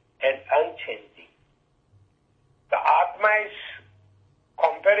 and unchanging. The Atma is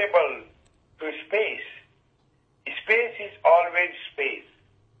comparable to space. Space is always space.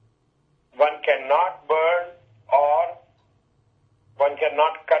 One cannot burn or one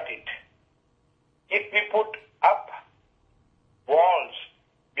cannot cut it. If we put up walls,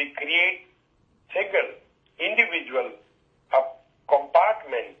 we create single, individual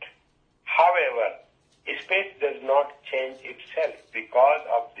compartment. However, space does not change itself because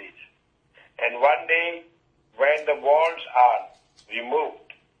of this. And one day, when the walls are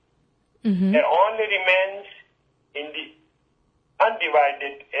removed, there only remains in the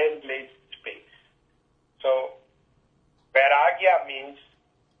undivided, endless space. So, Vairagya means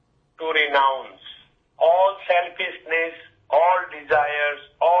to renounce all selfishness, all desires,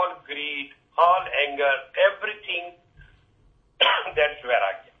 all greed, all anger, everything. That's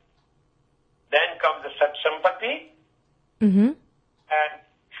Vairagya. Then comes the Satsampati. And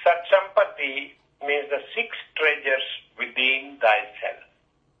Satsampati means the 6 treasures within thyself.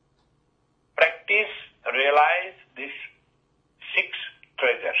 Practice, realize these 6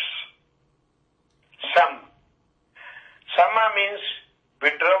 treasures. Sama means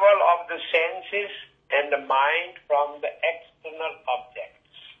withdrawal of the senses and the mind from the external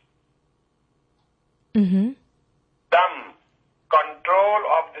objects. Dam, control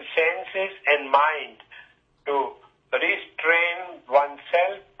of the senses and mind to restrain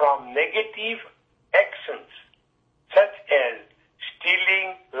oneself from negative actions such as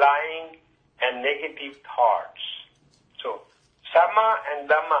stealing, lying, and negative thoughts. So, Sama and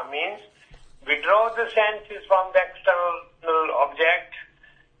Dhamma means withdraw the senses from the external object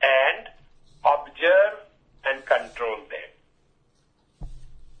and observe and control them.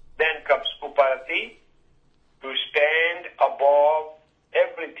 Then comes Uparati, to stand above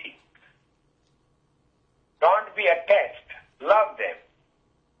everything. Don't be attached. Love them.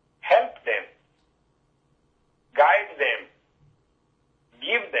 Help them. Guide them.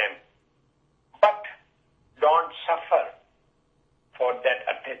 Give them. But don't suffer for that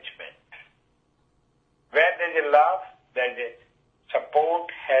attachment. Where there is a love, there is a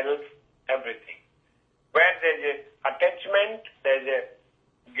support, help, everything. Where there is a attachment, there is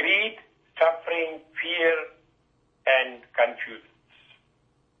a greed, suffering, fear, and confusion.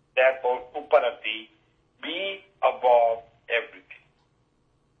 Therefore, Uparati, be above everything.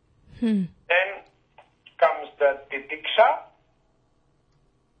 Then comes the Titiksha.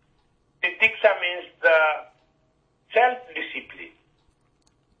 Titiksha means the self-discipline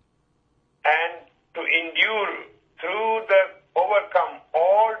and to endure through the overcome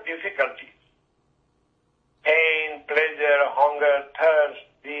all difficulties, pain, pleasure, hunger, thirst,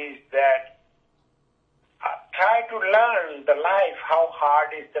 this, that. Try to learn the life, how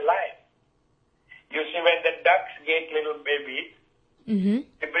hard is the life. You see, when the ducks get little babies,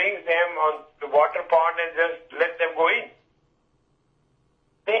 he brings them on the water pond and just let them go in.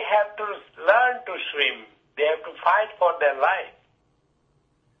 They have to learn to swim. They have to fight for their life.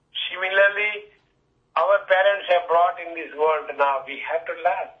 Similarly, our parents have brought in this world now. We have to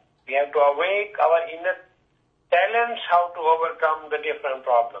learn. We have to awake our inner talents how to overcome the different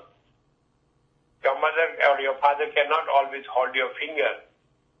problems. Your mother or your father cannot always hold your finger,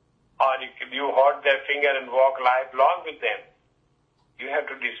 or you hold their finger and walk lifelong with them. You have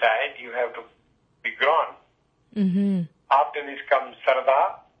to decide, you have to be grown. After this comes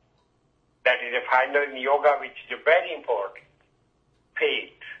Sardha, that is a final in yoga which is very important.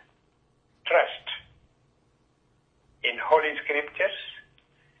 Faith, trust in holy scriptures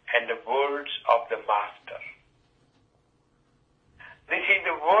and the words of the Master. This is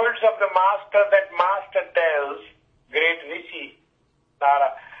the words of the Master that Master tells, great Rishi,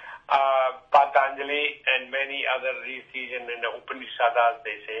 Patanjali and many other rishis and in the Upanishads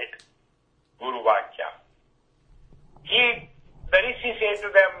they said, Guru Vakya. The Rishi said to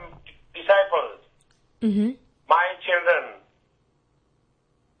them, disciples, my children,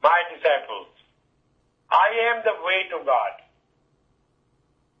 my disciples, I am the way to God.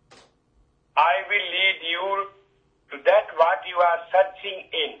 I will lead you to that what you are searching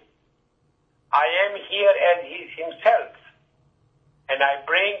in. I am here as He Himself, and I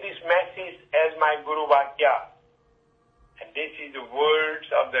bring this message as my Guru Vakya. And this is the words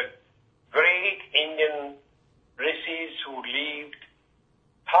of the great Indian who lived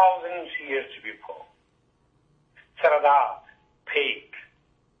thousands years before. Shraddha, faith,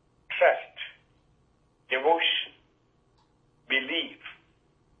 trust, devotion, belief,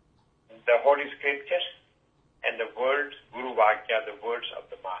 the Holy Scriptures and the words, Guru Vakya, the words of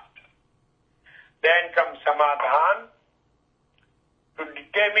the Master. Then comes Samadhan, to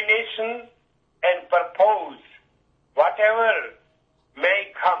determination and purpose, whatever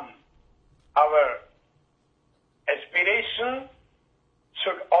may come, our aspiration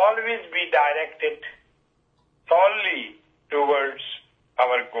should always be directed solely towards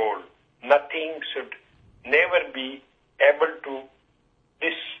our goal. Nothing should never be able to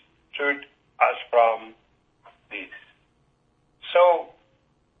dissuade us from this. So,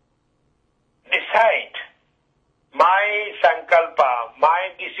 decide my sankalpa, my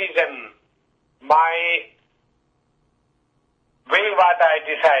decision, my way what I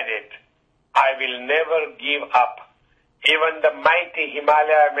decided, I will never give up. Even the mighty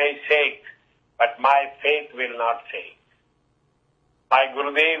Himalaya may shake, but my faith will not shake. My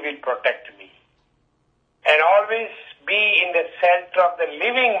Gurudev will protect me. And always be in the center of the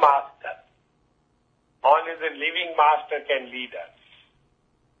living Master. Only the living Master can lead us.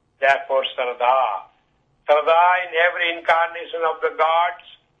 Therefore, Shraddha. Shraddha in every incarnation of the gods.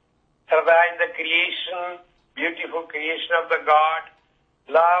 Shraddha in the creation, beautiful creation of the God.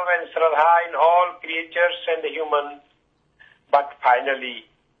 Love and Shraddha in all creatures and the humans. But finally,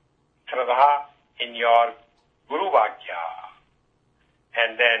 Shraddha in your Guru Vakya.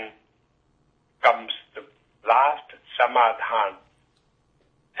 And then comes the last Samadhan.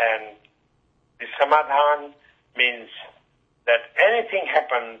 And the Samadhan means that anything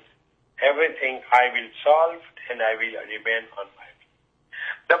happens, everything I will solve and I will remain on my way.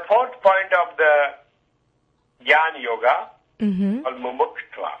 The fourth point of the Jnana Yoga, called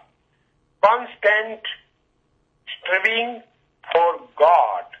Mumuksha, constant striving for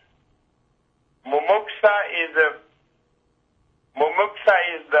God. Mumuksha is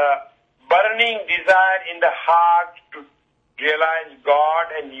the burning desire in the heart to realize God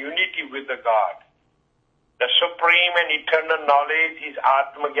and unity with the God. The supreme and eternal knowledge is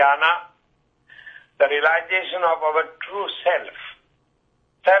Atma Jnana, the realization of our true self.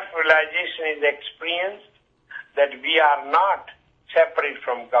 Self-realization is experienced that we are not separate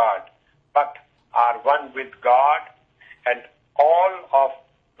from God, but are one with God and all of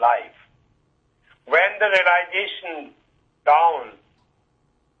life. When the realization dawns,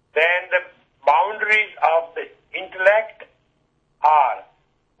 then the boundaries of the intellect are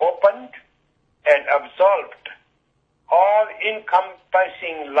opened and absolved. All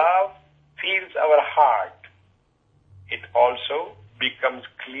encompassing love fills our heart. It also becomes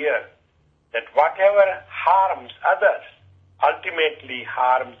clear that whatever harms others ultimately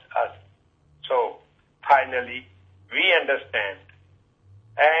harms us. So, finally, we understand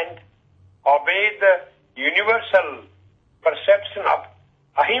and obey the universal perception of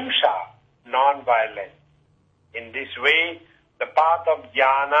ahimsa, non-violence. In this way, the path of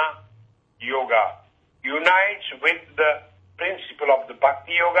Jnana Yoga unites with the principle of the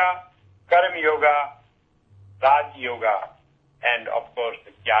Bhakti Yoga, Karma Yoga, Raj Yoga, and of course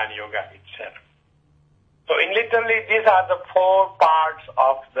the Jnana Yoga itself. So in literally these are the four parts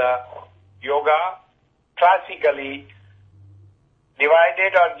of the yoga, classically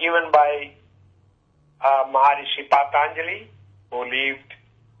divided or given by Maharishi Patanjali, who lived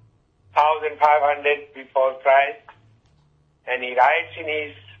 1500 before Christ, and he writes in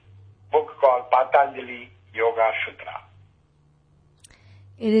his book called Patanjali Yoga Sutra.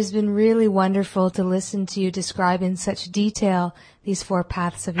 It has been really wonderful to listen to you describe in such detail these four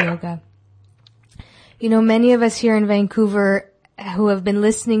paths of yoga. You know, many of us here in Vancouver who have been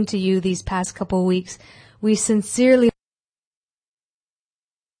listening to you these past couple of weeks, we sincerely...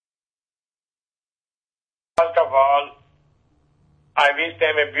 First of all, I wish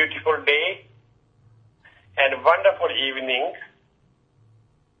them a beautiful day and a wonderful evening,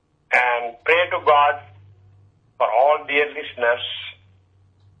 and pray to God for all dear listeners,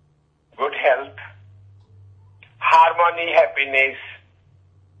 good health, harmony, happiness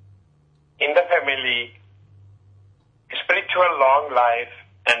in the family, spiritual long life,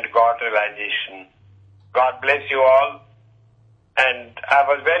 and God realization. God bless you all. And I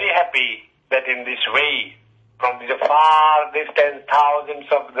was very happy that in this way, from the far distance, thousands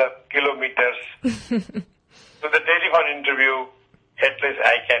of the kilometers, to the telephone interview, at least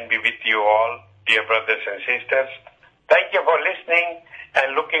I can be with you all, dear brothers and sisters. Thank you for listening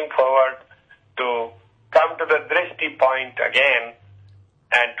and looking forward to come to the Drishti point again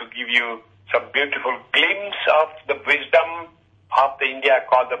and to give you some beautiful glimpse of the wisdom of the India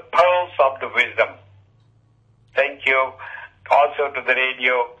called the pearls of the wisdom. Thank you also to the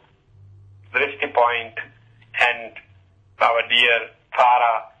radio, Drishti Point, and our dear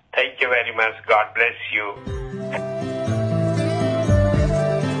Farah. Thank you very much. God bless you.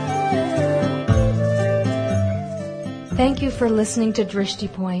 Thank you for listening to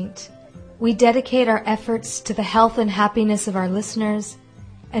Drishti Point. We dedicate our efforts to the health and happiness of our listeners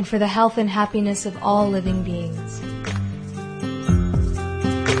and for the health and happiness of all living beings.